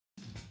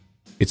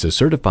It's a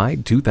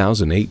certified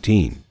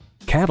 2018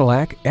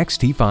 Cadillac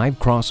XT5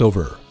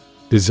 crossover.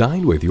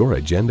 Designed with your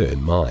agenda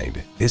in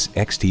mind, this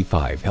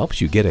XT5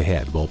 helps you get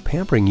ahead while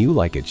pampering you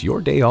like it's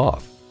your day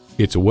off.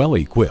 It's well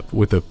equipped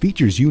with the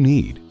features you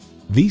need: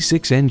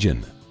 V6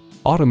 engine,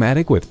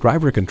 automatic with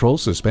driver control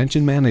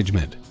suspension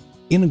management,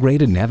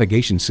 integrated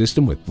navigation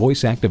system with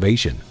voice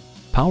activation,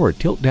 power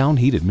tilt-down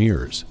heated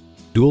mirrors,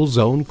 dual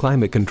zone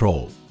climate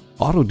control,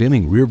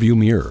 auto-dimming rear-view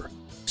mirror,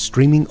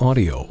 streaming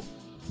audio,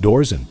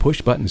 doors and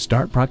push-button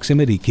start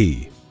proximity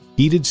key,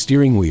 heated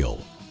steering wheel,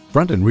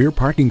 front and rear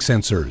parking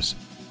sensors,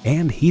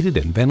 and heated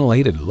and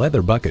ventilated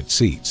leather bucket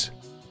seats.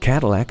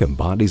 Cadillac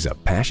embodies a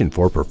passion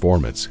for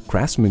performance,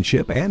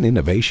 craftsmanship, and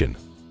innovation.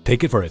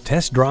 Take it for a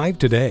test drive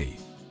today.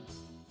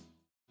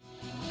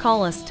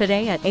 Call us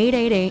today at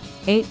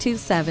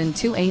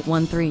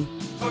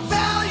 888-827-2813.